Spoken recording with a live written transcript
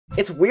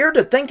It's weird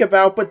to think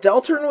about, but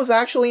Deltarune was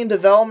actually in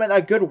development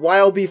a good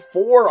while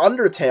before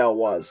Undertale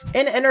was.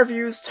 In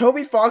interviews,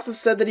 Toby Fox has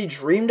said that he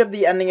dreamed of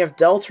the ending of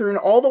Deltarune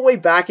all the way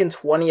back in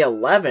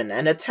 2011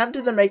 and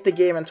attempted to make the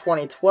game in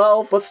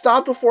 2012, but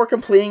stopped before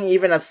completing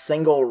even a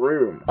single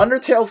room.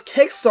 Undertale's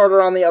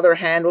Kickstarter, on the other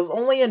hand, was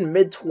only in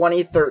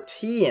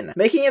mid-2013,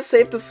 making it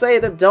safe to say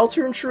that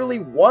Deltarune truly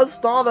was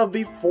thought of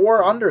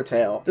before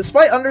Undertale.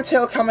 Despite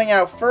Undertale coming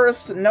out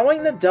first,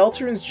 knowing that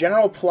Deltarune's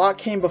general plot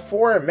came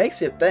before it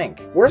makes you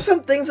think. Were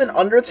some things in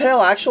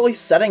Undertale actually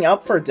setting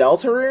up for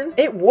Deltarune?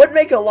 It would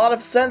make a lot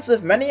of sense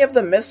if many of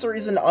the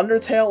mysteries in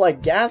Undertale,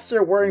 like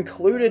Gaster, were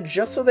included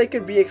just so they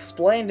could be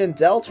explained in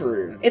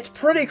Deltarune. It's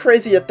pretty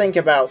crazy to think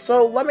about,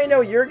 so let me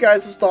know your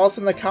guys' thoughts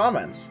in the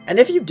comments. And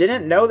if you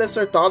didn't know this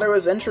or thought it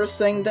was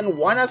interesting, then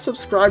why not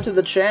subscribe to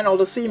the channel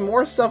to see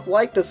more stuff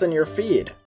like this in your feed?